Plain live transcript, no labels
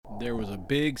There was a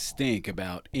big stink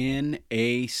about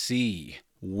NAC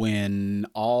when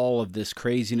all of this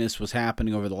craziness was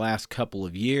happening over the last couple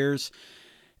of years.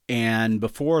 And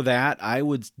before that, I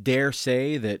would dare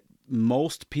say that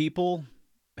most people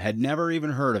had never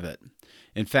even heard of it.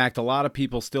 In fact, a lot of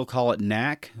people still call it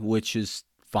NAC, which is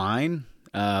fine.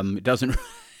 It doesn't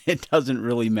it doesn't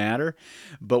really matter.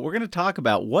 But we're going to talk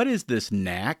about what is this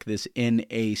NAC, this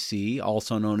NAC,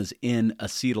 also known as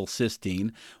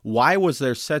N-acetylcysteine. Why was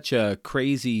there such a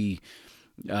crazy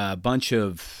bunch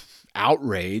of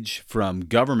outrage from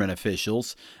government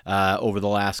officials over the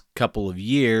last couple of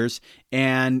years?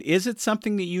 And is it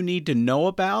something that you need to know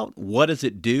about? What does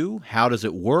it do? How does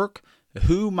it work?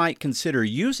 Who might consider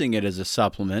using it as a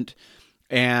supplement?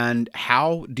 And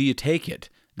how do you take it?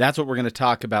 That's what we're going to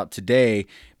talk about today,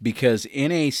 because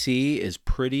NAC is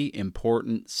pretty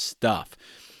important stuff.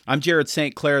 I'm Jared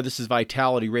St. Clair. This is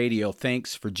Vitality Radio.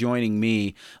 Thanks for joining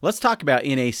me. Let's talk about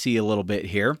NAC a little bit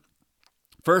here.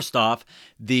 First off,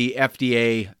 the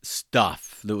FDA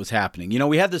stuff that was happening. You know,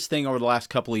 we had this thing over the last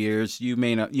couple of years. You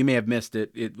may have missed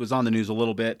it. It was on the news a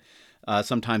little bit.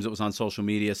 Sometimes it was on social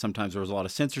media. Sometimes there was a lot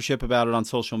of censorship about it on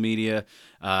social media.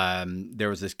 There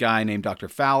was this guy named Dr.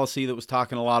 Fallacy that was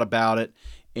talking a lot about it.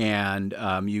 And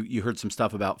you heard some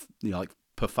stuff about, like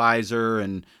Pfizer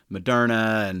and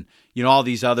Moderna and, all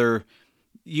these other,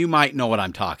 you might know what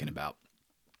I'm talking about.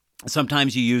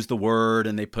 Sometimes you use the word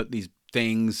and they put these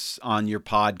things on your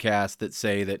podcast that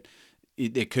say that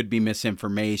it could be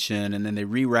misinformation, and then they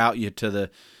reroute you to the,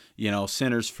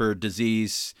 Centers for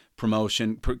Disease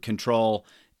Control,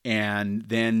 and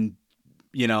then,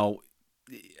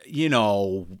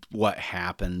 what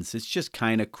happens. It's just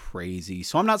kind of crazy.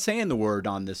 So I'm not saying the word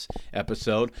on this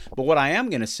episode, but what I am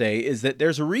going to say is that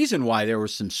there's a reason why there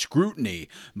was some scrutiny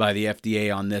by the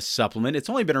FDA on this supplement. It's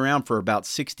only been around for about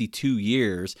 62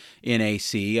 years,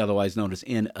 NAC, otherwise known as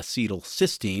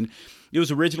N-acetylcysteine. It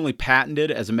was originally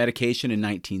patented as a medication in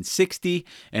 1960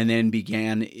 and then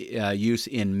began use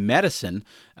in medicine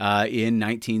in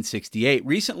 1968.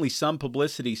 Recently, some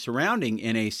publicity surrounding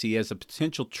NAC as a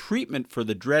potential treatment for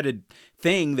the dreaded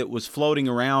thing that was floating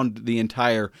around the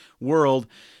entire world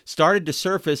started to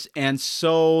surface, and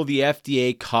so the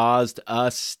FDA caused a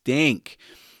stink.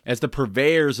 As the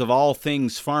purveyors of all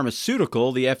things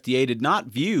pharmaceutical, the FDA did not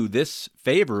view this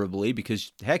favorably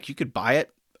because, heck, you could buy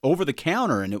it over the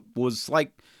counter and it was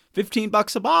like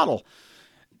 $15 a bottle.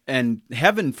 And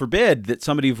heaven forbid that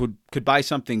somebody could buy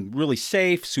something really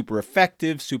safe, super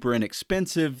effective, super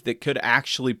inexpensive that could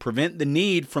actually prevent the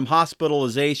need from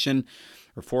hospitalization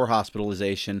or for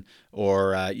hospitalization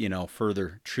or,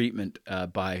 further treatment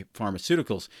by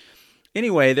pharmaceuticals.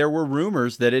 Anyway, there were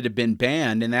rumors that it had been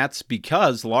banned, and that's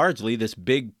because largely this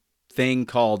big thing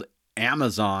called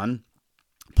Amazon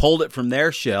pulled it from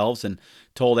their shelves and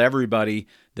told everybody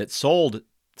that sold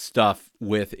stuff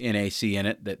with NAC in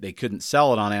it that they couldn't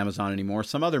sell it on Amazon anymore.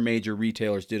 Some other major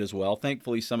retailers did as well.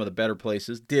 Thankfully, some of the better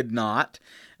places did not.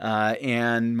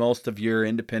 And most of your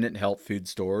independent health food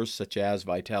stores, such as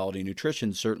Vitality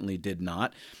Nutrition, certainly did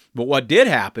not. But what did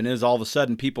happen is all of a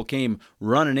sudden people came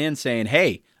running in saying,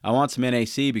 hey, I want some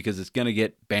NAC because it's going to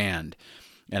get banned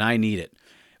and I need it.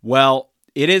 Well,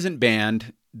 it isn't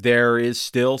banned. There is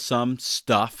still some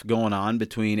stuff going on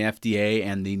between FDA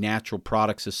and the Natural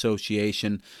Products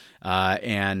Association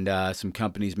and some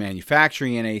companies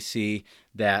manufacturing NAC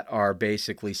that are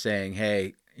basically saying,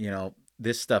 hey,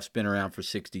 this stuff's been around for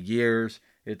 60 years.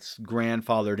 It's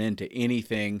grandfathered into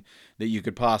anything that you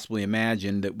could possibly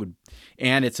imagine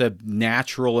and it's a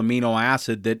natural amino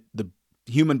acid that the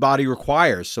human body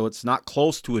requires. So it's not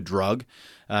close to a drug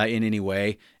in any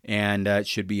way, and it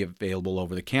should be available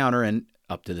over the counter. And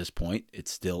up to this point, it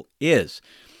still is.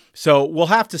 So we'll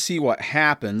have to see what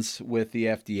happens with the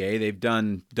FDA. They've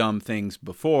done dumb things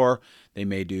before. They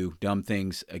may do dumb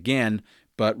things again.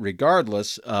 But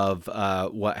regardless of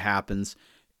what happens,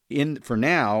 for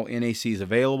now, NAC is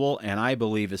available, and I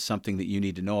believe is something that you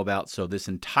need to know about. So this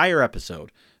entire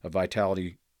episode of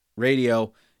Vitality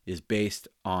Radio is based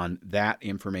on that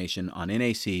information on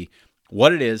NAC,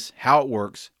 what it is, how it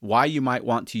works, why you might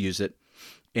want to use it,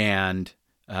 and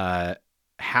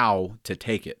how to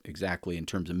take it exactly in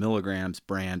terms of milligrams,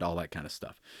 brand, all that kind of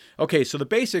stuff. Okay, so the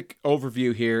basic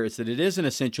overview here is that it is an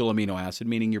essential amino acid,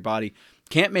 meaning your body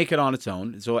can't make it on its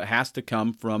own, so it has to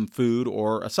come from food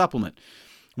or a supplement.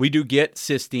 We do get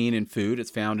cysteine in food. It's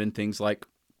found in things like,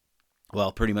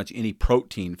 pretty much any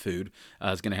protein food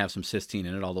is going to have some cysteine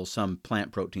in it, although some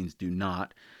plant proteins do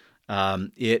not.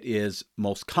 It is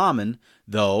most common,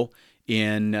 though,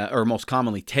 most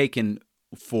commonly taken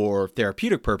for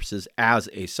therapeutic purposes as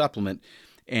a supplement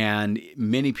And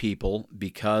many people,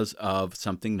 because of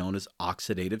something known as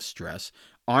oxidative stress,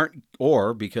 aren't,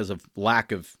 or because of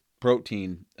lack of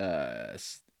protein in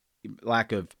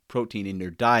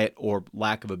their diet, or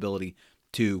lack of ability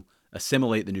to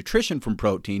assimilate the nutrition from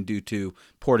protein due to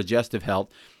poor digestive health,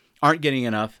 aren't getting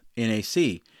enough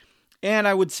NAC. And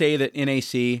I would say that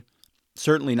NAC,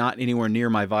 certainly not anywhere near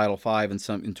my Vital 5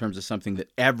 in terms of something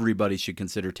that everybody should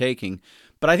consider taking.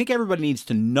 But I think everybody needs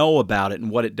to know about it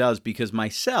and what it does, because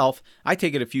myself, I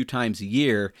take it a few times a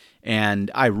year,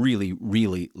 and I really,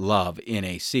 really love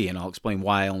NAC. And I'll explain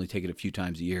why I only take it a few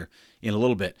times a year in a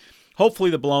little bit.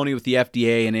 Hopefully the baloney with the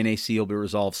FDA and NAC will be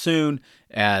resolved soon,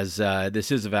 as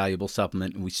this is a valuable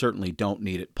supplement, and we certainly don't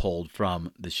need it pulled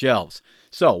from the shelves.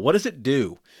 So what does it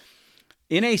do?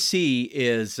 NAC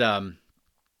is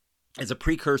a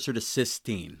precursor to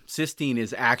cysteine. Cysteine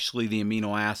is actually the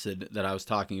amino acid that I was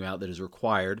talking about that is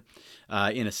required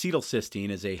in acetylcysteine,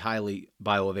 is a highly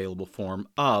bioavailable form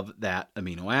of that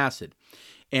amino acid.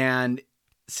 And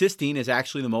cysteine is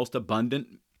actually the most abundant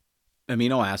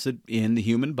amino acid in the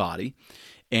human body.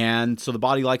 And so the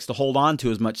body likes to hold on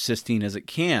to as much cysteine as it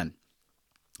can.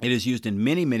 It is used in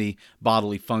many, many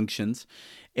bodily functions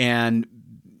and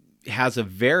has a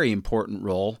very important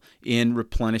role in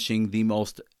replenishing the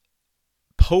most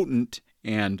potent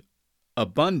and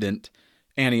abundant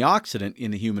antioxidant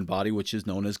in the human body, which is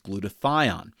known as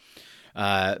glutathione.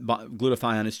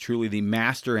 Glutathione is truly the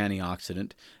master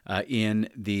antioxidant in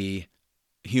the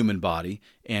human body,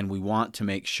 and we want to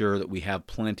make sure that we have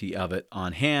plenty of it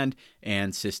on hand,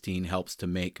 and cysteine helps to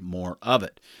make more of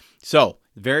it. So,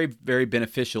 very, very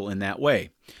beneficial in that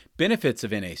way. Benefits of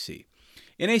NAC.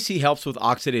 NAC helps with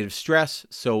oxidative stress,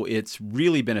 so it's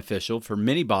really beneficial for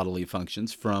many bodily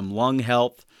functions, from lung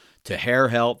health to hair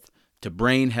health to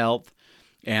brain health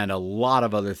and a lot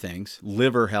of other things.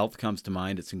 Liver health comes to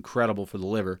mind. It's incredible for the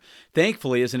liver.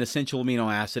 Thankfully, as an essential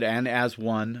amino acid and as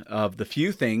one of the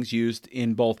few things used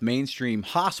in both mainstream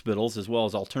hospitals as well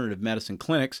as alternative medicine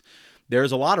clinics,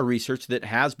 there's a lot of research that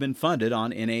has been funded on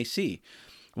NAC.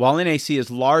 While NAC is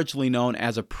largely known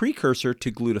as a precursor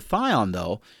to glutathione,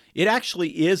 though, it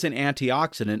actually is an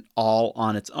antioxidant all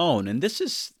on its own. And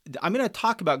I'm going to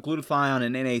talk about glutathione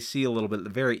and NAC a little bit at the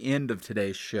very end of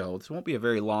today's show. This won't be a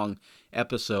very long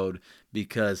episode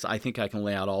because I think I can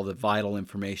lay out all the vital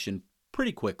information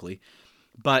pretty quickly.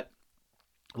 But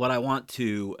what I want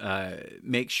to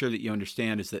make sure that you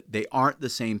understand is that they aren't the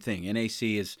same thing. NAC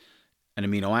is an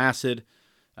amino acid.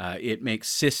 It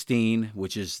makes cysteine,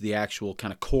 which is the actual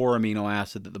kind of core amino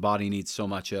acid that the body needs so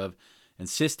much of. And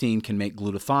cysteine can make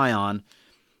glutathione.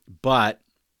 But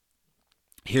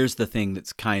here's the thing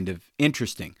that's kind of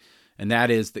interesting, and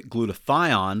that is that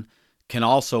glutathione can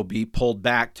also be pulled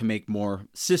back to make more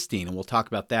cysteine. And we'll talk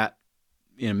about that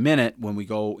in a minute when we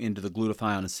go into the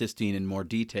glutathione and cysteine in more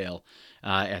detail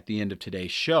at the end of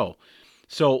today's show.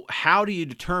 So how do you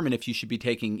determine if you should be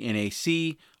taking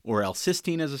NAC or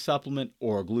L-cysteine as a supplement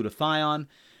or glutathione?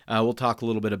 We'll talk a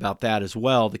little bit about that as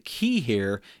well. The key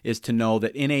here is to know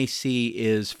that NAC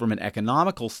is, from an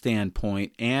economical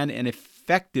standpoint and an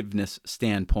effectiveness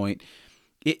standpoint,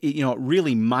 it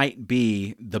really might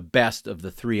be the best of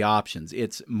the three options.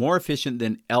 It's more efficient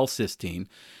than L-cysteine.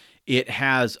 It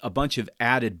has a bunch of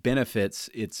added benefits.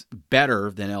 It's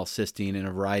better than L-cysteine in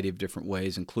a variety of different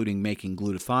ways, including making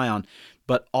glutathione,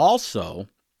 but also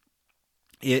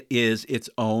it is its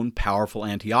own powerful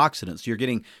antioxidant. So you're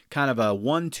getting kind of a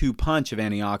 1-2 punch of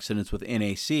antioxidants with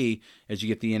NAC as you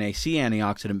get the NAC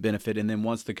antioxidant benefit, and then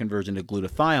once the conversion to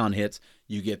glutathione hits,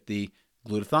 you get the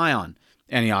glutathione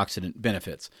antioxidant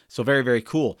benefits. So very, very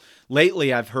cool.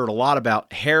 Lately, I've heard a lot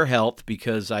about hair health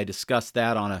because I discussed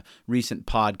that on a recent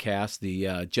podcast,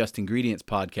 the Just Ingredients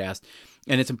podcast.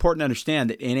 And it's important to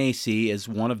understand that NAC is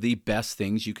one of the best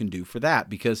things you can do for that,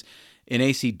 because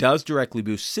NAC does directly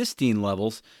boost cysteine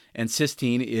levels, and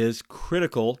cysteine is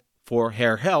critical for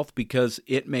hair health because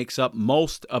it makes up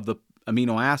most of the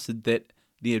amino acid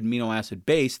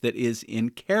base that is in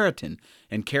keratin.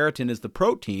 And keratin is the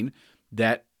protein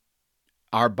that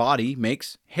our body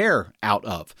makes hair out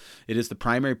of. It is the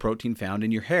primary protein found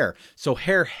in your hair. So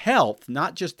hair health,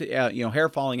 not just hair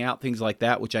falling out, things like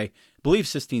that, which I believe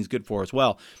cysteine is good for as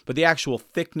well, but the actual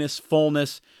thickness,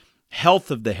 fullness, health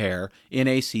of the hair,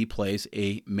 NAC plays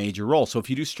a major role. So if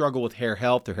you do struggle with hair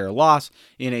health or hair loss,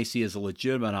 NAC is a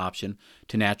legitimate option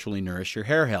to naturally nourish your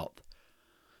hair health.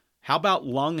 How about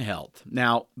lung health?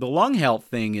 Now, the lung health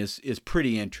thing is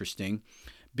pretty interesting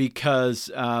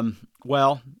because,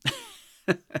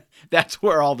 that's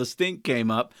where all the stink came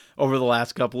up over the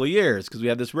last couple of years, because we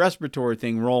had this respiratory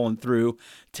thing rolling through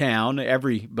town,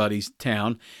 everybody's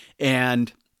town,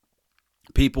 and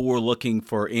people were looking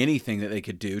for anything that they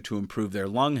could do to improve their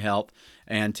lung health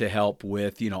and to help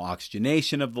with,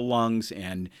 oxygenation of the lungs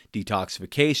and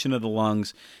detoxification of the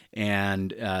lungs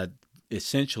and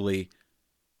essentially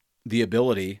the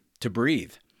ability to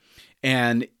breathe.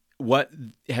 And what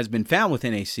has been found with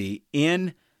NAC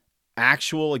in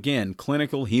actual, again,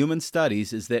 clinical human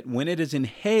studies is that when it is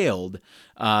inhaled,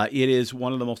 it is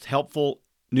one of the most helpful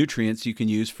nutrients you can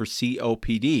use for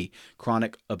COPD,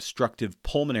 chronic obstructive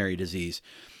pulmonary disease.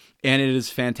 And it is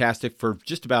fantastic for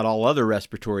just about all other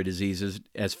respiratory diseases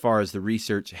as far as the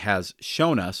research has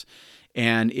shown us.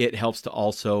 And it helps to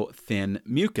also thin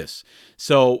mucus.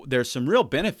 So there's some real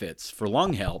benefits for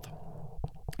lung health.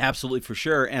 Absolutely, for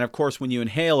sure. And of course, when you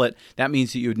inhale it, that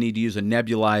means that you would need to use a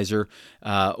nebulizer,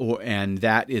 and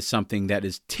that is something that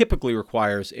typically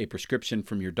requires a prescription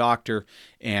from your doctor,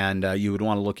 and you would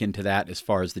want to look into that as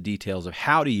far as the details of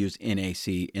how to use NAC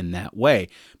in that way.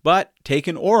 But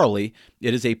taken orally,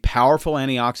 it is a powerful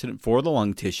antioxidant for the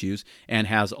lung tissues and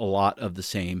has a lot of the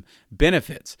same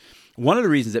benefits. One of the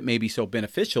reasons it may be so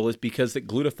beneficial is because that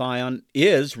glutathione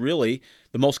is really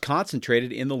the most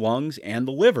concentrated in the lungs and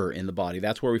the liver in the body.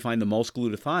 That's where we find the most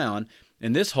glutathione,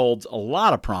 and this holds a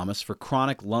lot of promise for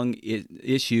chronic lung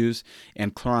issues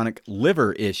and chronic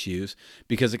liver issues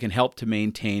because it can help to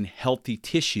maintain healthy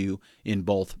tissue in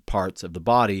both parts of the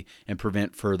body and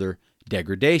prevent further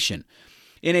degradation.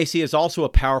 NAC is also a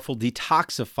powerful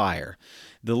detoxifier.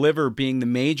 The liver, being the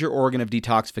major organ of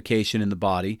detoxification in the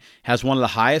body, has one of the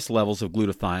highest levels of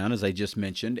glutathione, as I just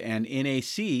mentioned, and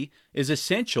NAC is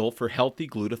essential for healthy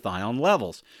glutathione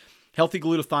levels. Healthy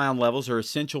glutathione levels are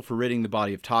essential for ridding the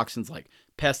body of toxins like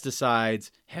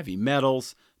pesticides, heavy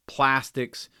metals,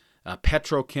 plastics,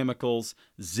 petrochemicals,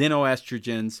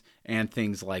 xenoestrogens, and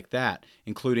things like that,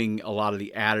 including a lot of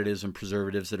the additives and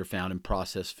preservatives that are found in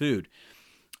processed food.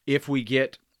 If we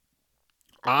get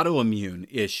autoimmune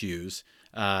issues,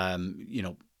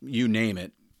 you name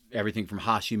it, everything from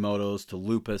Hashimoto's to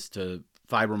lupus to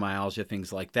fibromyalgia,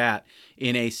 things like that,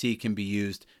 NAC can be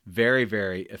used very,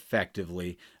 very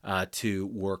effectively to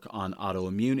work on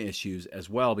autoimmune issues as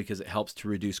well because it helps to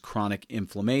reduce chronic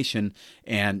inflammation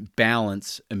and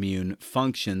balance immune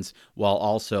functions while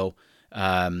also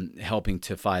helping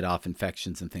to fight off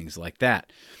infections and things like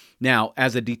that. Now,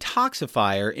 as a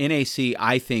detoxifier, NAC,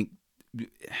 I think,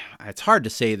 it's hard to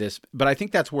say this, but I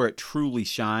think that's where it truly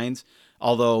shines,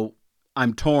 although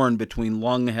I'm torn between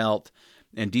lung health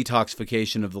and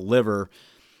detoxification of the liver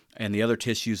and the other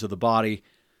tissues of the body.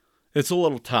 It's a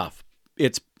little tough.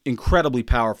 It's incredibly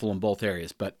powerful in both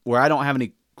areas, but where I don't have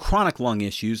any chronic lung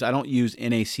issues, I don't use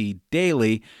NAC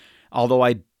daily, although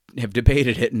I have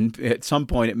debated it, and at some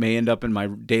point it may end up in my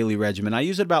daily regimen. I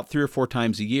use it about 3 or 4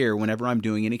 times a year whenever I'm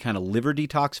doing any kind of liver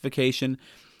detoxification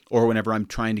or whenever I'm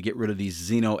trying to get rid of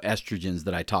these xenoestrogens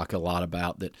that I talk a lot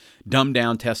about that dumb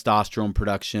down testosterone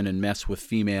production and mess with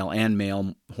female and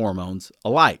male hormones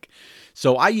alike.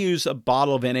 So I use a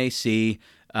bottle of NAC.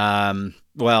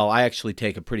 I actually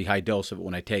take a pretty high dose of it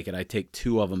when I take it. I take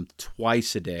 2 of them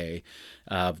twice a day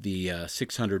of the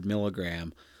 600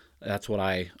 milligram. That's what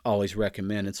I always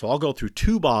recommend. And so I'll go through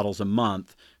 2 bottles a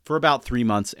month for about 3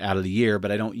 months out of the year,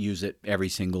 but I don't use it every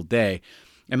single day.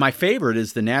 And my favorite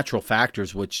is the Natural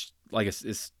Factors, which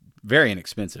is very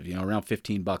inexpensive, around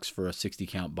 $15 for a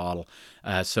 60-count bottle.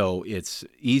 So it's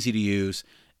easy to use,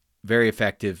 very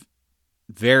effective,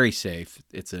 very safe.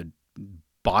 It's a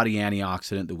body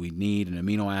antioxidant that we need, an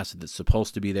amino acid that's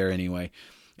supposed to be there anyway,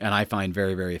 and I find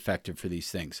very, very effective for these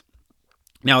things.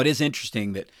 Now, it is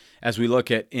interesting that as we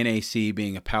look at NAC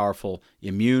being a powerful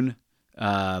immune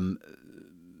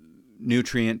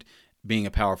nutrient, being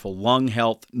a powerful lung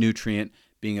health nutrient,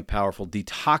 being a powerful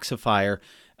detoxifier,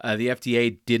 the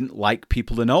FDA didn't like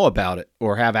people to know about it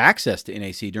or have access to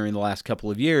NAC during the last couple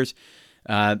of years.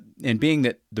 And being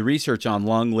that the research on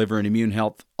lung, liver, and immune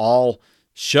health all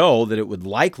show that it would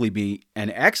likely be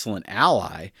an excellent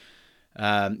ally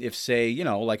if, say,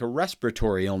 like a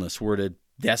respiratory illness were to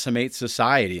decimate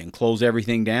society and close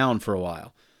everything down for a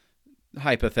while.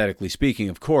 Hypothetically speaking,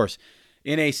 of course,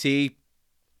 NAC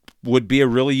would be a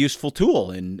really useful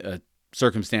tool in a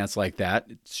circumstance like that.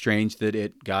 It's strange that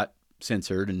it got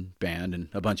censored and banned and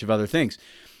a bunch of other things.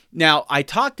 Now, I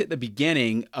talked at the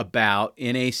beginning about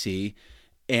NAC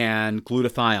and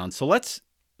glutathione. So let's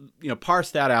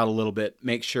parse that out a little bit,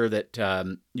 make sure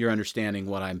that you're understanding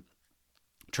what I'm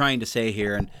trying to say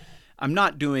here. And I'm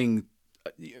not doing...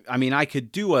 I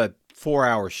could do a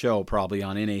 4-hour show probably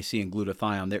on NAC and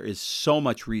glutathione. There is so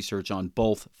much research on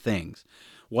both things.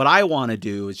 What I want to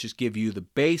do is just give you the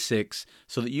basics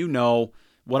so that you know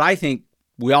what I think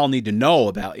we all need to know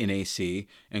about NAC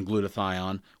and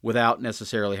glutathione without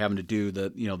necessarily having to do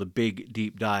the big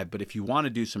deep dive. But if you want to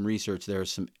do some research,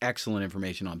 there's some excellent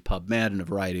information on PubMed and a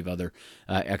variety of other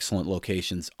excellent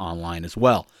locations online as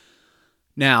well.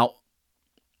 Now,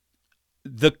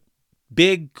 the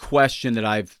big question that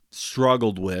I've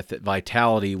struggled with at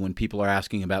Vitality when people are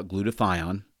asking about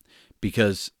glutathione,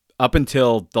 because up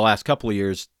until the last couple of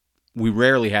years, we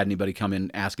rarely had anybody come in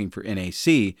asking for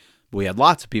NAC, but we had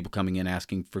lots of people coming in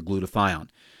asking for glutathione.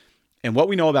 And what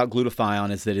we know about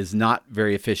glutathione is that it is not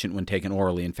very efficient when taken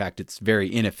orally. In fact, it's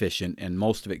very inefficient, and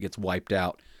most of it gets wiped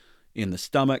out in the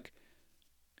stomach.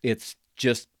 It's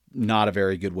just not a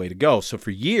very good way to go. So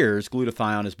for years,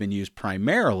 glutathione has been used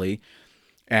primarily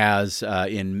as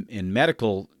in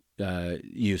medical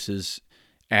uses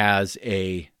as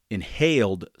a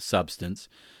inhaled substance,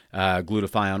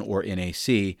 glutathione or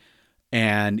NAC,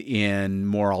 and in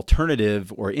more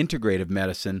alternative or integrative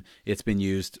medicine, it's been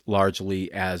used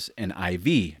largely as an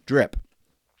IV drip.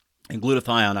 And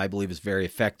glutathione, I believe, is very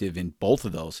effective in both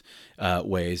of those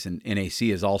ways, and NAC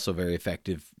is also very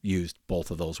effective used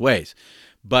both of those ways.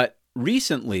 But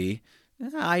recently,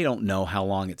 I don't know how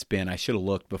long it's been. I should have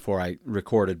looked before I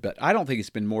recorded, but I don't think it's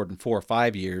been more than 4 or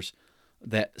 5 years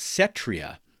that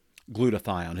Cetria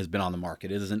glutathione has been on the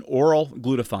market. It is an oral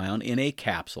glutathione in a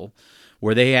capsule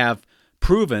where they have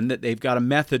proven that they've got a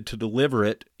method to deliver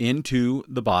it into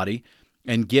the body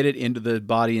and get it into the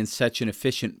body in such an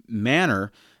efficient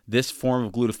manner, this form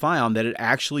of glutathione, that it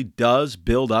actually does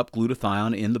build up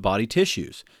glutathione in the body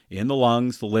tissues, in the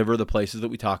lungs, the liver, the places that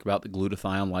we talk about that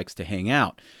glutathione likes to hang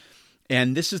out.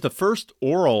 And this is the first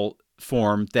oral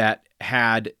form that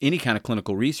had any kind of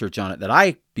clinical research on it that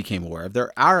I became aware of.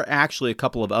 There are actually a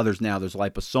couple of others now. There's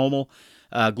liposomal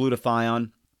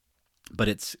glutathione, but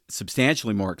it's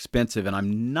substantially more expensive, and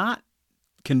I'm not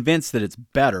convinced that it's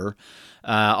better,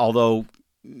 although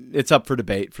it's up for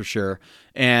debate for sure.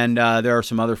 And there are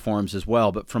some other forms as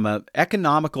well. But from an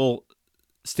economical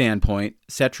standpoint,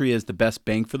 Cetria is the best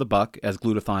bang for the buck as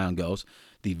glutathione goes.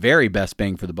 The very best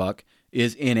bang for the buck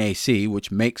is NAC,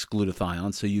 which makes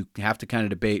glutathione, so you have to kind of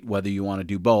debate whether you want to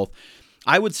do both.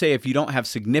 I would say if you don't have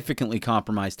significantly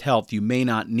compromised health, you may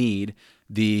not need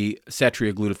the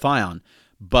Cetria glutathione.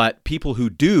 But people who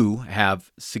do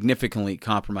have significantly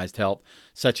compromised health,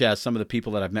 such as some of the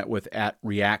people that I've met with at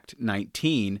React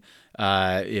 19,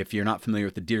 if you're not familiar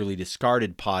with the Dearly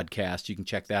Discarded podcast, you can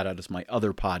check that out as my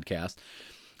other podcast.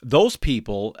 Those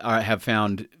people have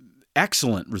found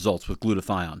excellent results with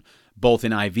glutathione, both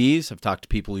in IVs. I've talked to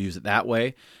people who use it that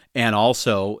way, and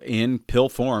also in pill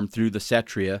form through the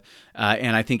Cetria.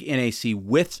 And I think NAC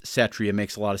with Cetria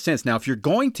makes a lot of sense. Now, if you're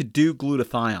going to do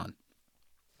glutathione,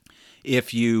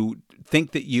 if you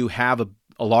think that you have a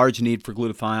large need for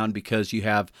glutathione because you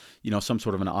have, some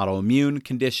sort of an autoimmune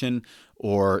condition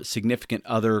or significant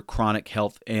other chronic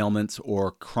health ailments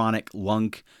or chronic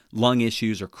lung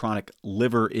issues or chronic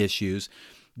liver issues,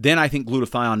 then I think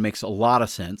glutathione makes a lot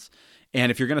of sense.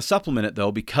 And if you're going to supplement it,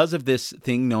 though, because of this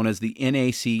thing known as the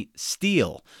NAC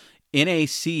steal,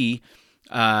 NAC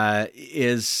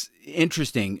is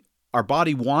interesting. Our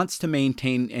body wants to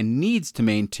maintain and needs to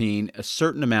maintain a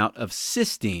certain amount of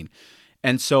cysteine.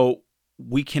 And so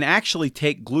we can actually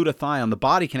take glutathione, the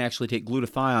body can actually take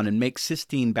glutathione and make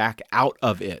cysteine back out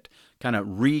of it, kind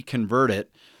of reconvert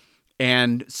it.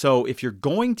 And so if you're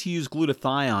going to use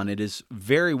glutathione, it is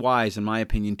very wise, in my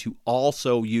opinion, to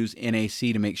also use NAC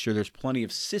to make sure there's plenty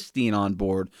of cysteine on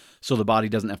board so the body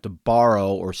doesn't have to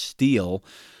borrow or steal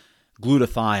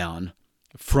glutathione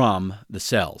from the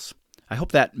cells. I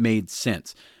hope that made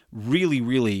sense. Really,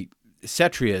 really,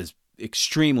 Cetria is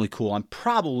extremely cool. I'm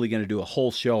probably going to do a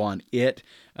whole show on it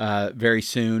very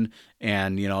soon,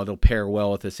 and they'll pair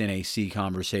well with this NAC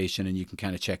conversation, and you can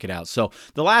kind of check it out. So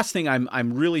the last thing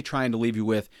I'm really trying to leave you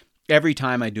with every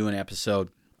time I do an episode,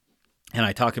 and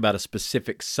I talk about a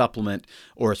specific supplement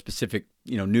or a specific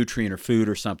nutrient or food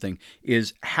or something,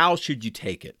 is how should you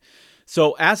take it?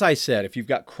 So as I said, if you've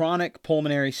got chronic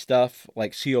pulmonary stuff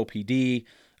like COPD,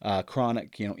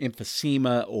 chronic,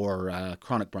 emphysema or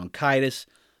chronic bronchitis,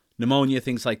 pneumonia,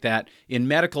 things like that. In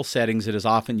medical settings, it is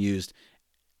often used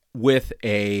with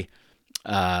a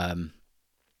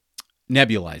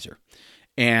nebulizer,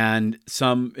 and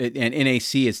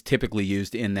NAC is typically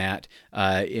used in that,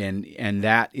 and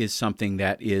that is something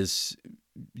that is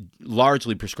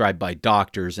largely prescribed by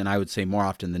doctors, and I would say more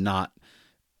often than not,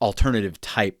 alternative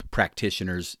type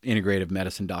practitioners, integrative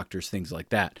medicine doctors, things like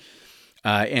that.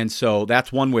 And so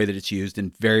that's one way that it's used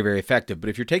and very, very effective.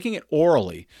 But if you're taking it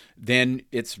orally, then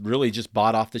it's really just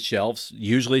bought off the shelves.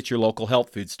 Usually it's your local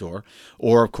health food store.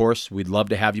 Or, of course, we'd love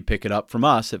to have you pick it up from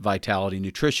us at Vitality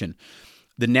Nutrition.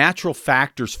 the natural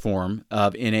factors form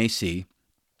of NAC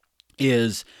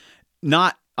is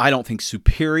not, I don't think,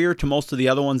 superior to most of the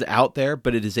other ones out there,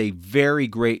 but it is a very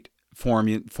great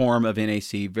form of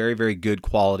NAC, very, very good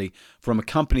quality from a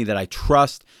company that I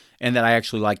trust and that I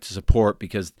actually like to support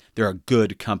because they're a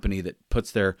good company that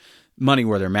puts their money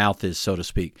where their mouth is, so to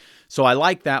speak. So I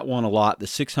like that one a lot. The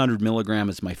 600 milligram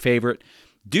is my favorite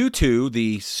due to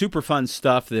the super fun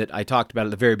stuff that I talked about at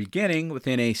the very beginning with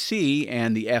NAC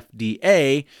and the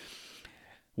FDA.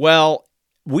 Well,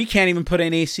 we can't even put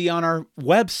NAC on our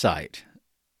website.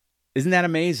 Isn't that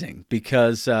amazing?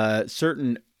 Because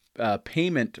certain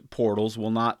payment portals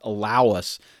will not allow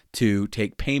us to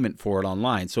take payment for it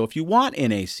online. So if you want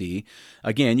NAC,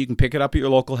 again, you can pick it up at your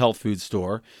local health food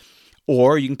store,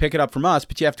 or you can pick it up from us,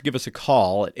 but you have to give us a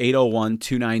call at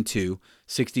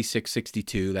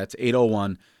 801-292-6662. That's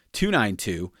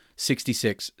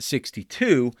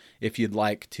 801-292-6662. If you'd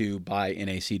like to buy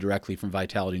NAC directly from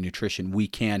Vitality Nutrition, we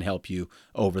can help you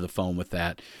over the phone with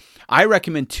that. I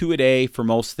recommend 2 a day for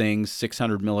most things,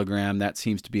 600 milligram. That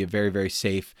seems to be a very, very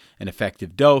safe and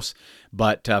effective dose.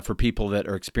 But for people that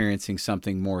are experiencing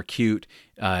something more acute,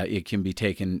 it can be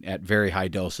taken at very high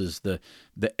doses. The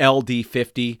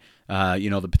LD50,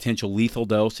 the potential lethal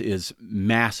dose is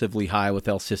massively high with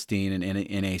L-cysteine and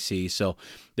NAC. So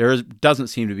there doesn't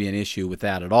seem to be an issue with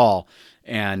that at all.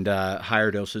 And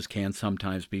higher doses can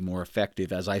sometimes be more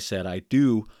effective. As I said, I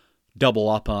do double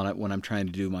up on it when I'm trying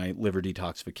to do my liver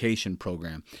detoxification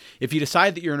program. If you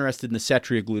decide that you're interested in the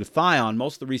Cetria glutathione,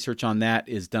 most of the research on that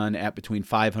is done at between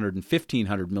 500 and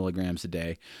 1,500 milligrams a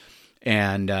day,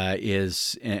 and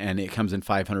it comes in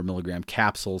 500 milligram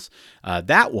capsules.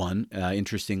 That one,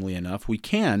 interestingly enough, we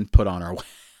can put on our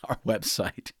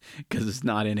website because it's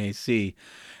not NAC.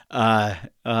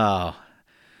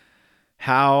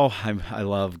 How I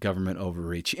love government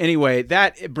overreach. Anyway,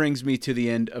 that brings me to the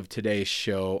end of today's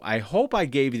show. I hope I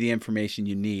gave you the information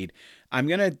you need. I'm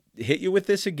going to hit you with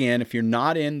this again. If you're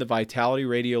not in the Vitality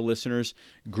Radio listeners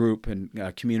group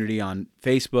and community on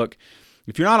Facebook,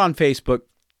 if you're not on Facebook,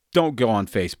 don't go on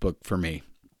Facebook for me.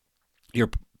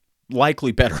 You're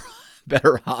likely better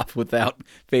off without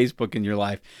Facebook in your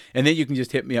life. And then you can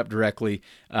just hit me up directly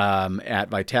at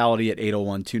Vitality at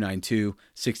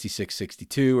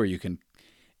 801-292-6662, or you can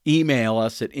email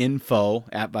us at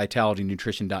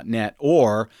info@vitalitynutrition.net,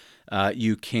 or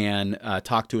you can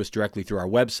talk to us directly through our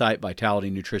website,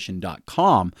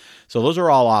 vitalitynutrition.com. So those are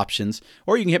all options.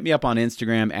 Or you can hit me up on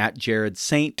Instagram at Jared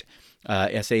Saint,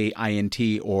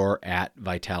 SAINT, or at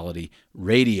Vitality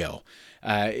Radio.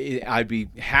 I'd be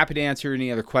happy to answer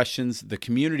any other questions. The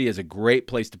community is a great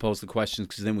place to post the questions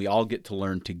because then we all get to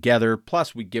learn together.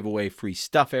 Plus, we give away free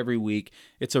stuff every week.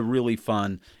 It's a really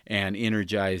fun and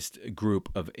energized group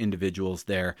of individuals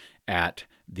there at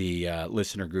the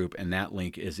listener group, and that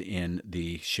link is in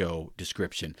the show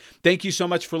description. Thank you so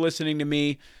much for listening to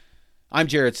me. I'm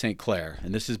Jared St. Clair,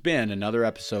 and this has been another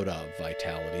episode of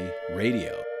Vitality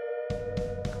Radio.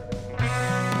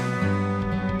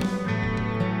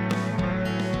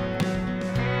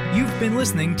 You've been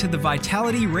listening to the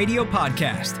Vitality Radio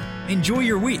Podcast. Enjoy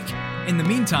your week. In the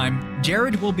meantime,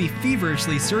 Jared will be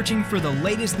feverishly searching for the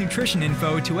latest nutrition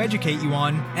info to educate you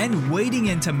on and wading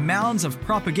into mounds of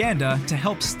propaganda to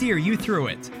help steer you through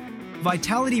it.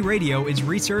 Vitality Radio is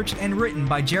researched and written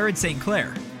by Jared St.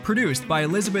 Clair, produced by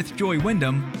Elizabeth Joy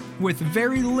Wyndham, with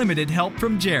very limited help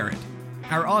from Jared.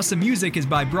 Our awesome music is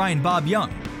by Brian Bob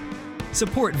Young.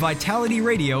 Support Vitality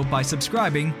Radio by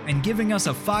subscribing and giving us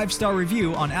a 5-star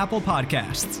review on Apple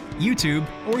Podcasts, YouTube,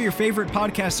 or your favorite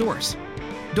podcast source.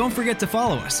 Don't forget to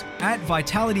follow us at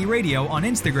Vitality Radio on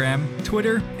Instagram,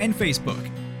 Twitter, and Facebook.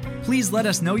 Please let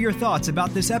us know your thoughts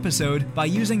about this episode by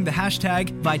using the hashtag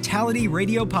Vitality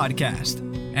Radio Podcast.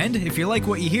 And if you like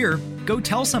what you hear, go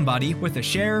tell somebody with a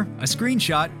share, a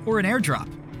screenshot, or an airdrop.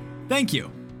 Thank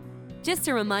you. Just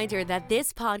a reminder that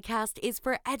this podcast is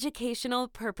for educational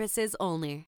purposes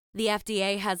only. The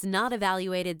FDA has not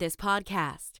evaluated this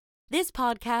podcast. This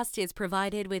podcast is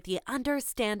provided with the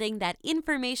understanding that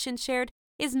information shared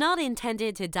is not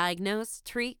intended to diagnose,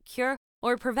 treat, cure,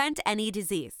 or prevent any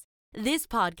disease. This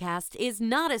podcast is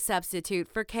not a substitute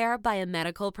for care by a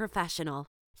medical professional.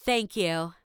 Thank you.